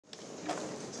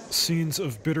Scenes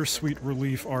of bittersweet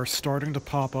relief are starting to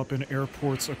pop up in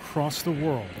airports across the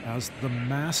world as the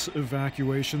mass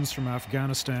evacuations from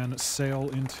Afghanistan sail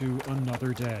into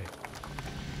another day.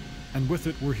 And with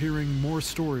it, we're hearing more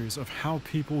stories of how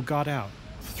people got out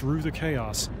through the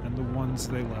chaos and the ones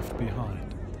they left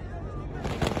behind.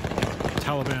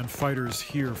 Taliban fighters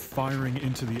here firing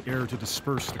into the air to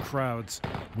disperse the crowds.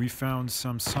 We found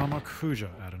Samsama Khuja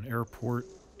at an airport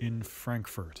in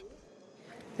Frankfurt.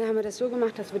 We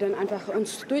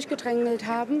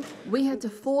had to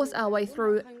force our way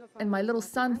through, and my little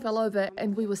son fell over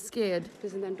and we were scared,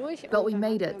 but we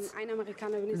made it.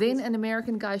 Then an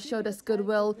American guy showed us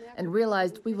goodwill and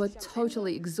realized we were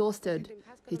totally exhausted.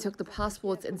 He took the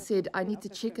passports and said, "I need to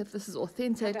check if this is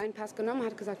authentic."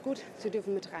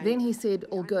 Then he said,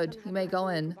 "All good, you may go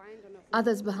in."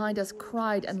 Others behind us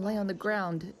cried and lay on the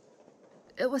ground.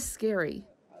 It was scary.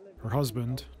 Her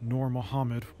husband, Noor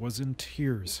Mohammed, was in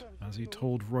tears as he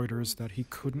told Reuters that he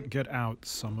couldn't get out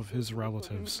some of his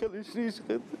relatives.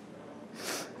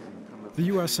 The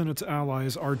U.S. and its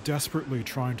allies are desperately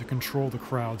trying to control the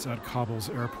crowds at Kabul's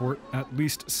airport. At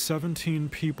least 17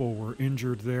 people were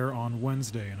injured there on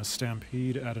Wednesday in a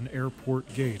stampede at an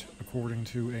airport gate, according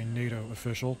to a NATO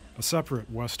official. A separate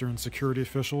Western security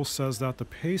official says that the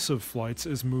pace of flights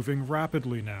is moving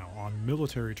rapidly now on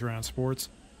military transports,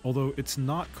 although it's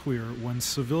not clear when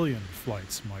civilian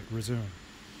flights might resume.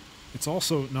 It's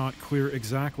also not clear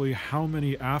exactly how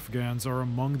many Afghans are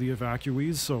among the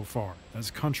evacuees so far, as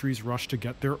countries rush to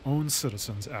get their own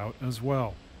citizens out as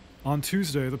well. On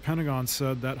Tuesday, the Pentagon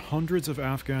said that hundreds of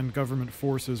Afghan government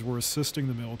forces were assisting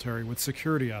the military with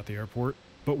security at the airport,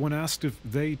 but when asked if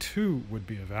they too would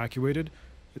be evacuated,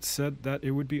 it said that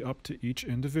it would be up to each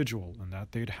individual and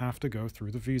that they'd have to go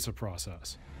through the visa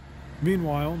process.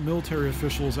 Meanwhile, military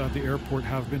officials at the airport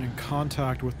have been in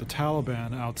contact with the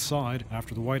Taliban outside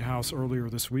after the White House earlier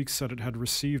this week said it had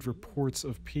received reports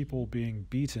of people being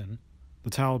beaten.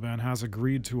 The Taliban has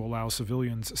agreed to allow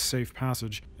civilians safe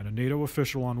passage, and a NATO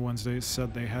official on Wednesday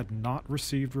said they had not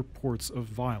received reports of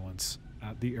violence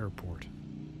at the airport.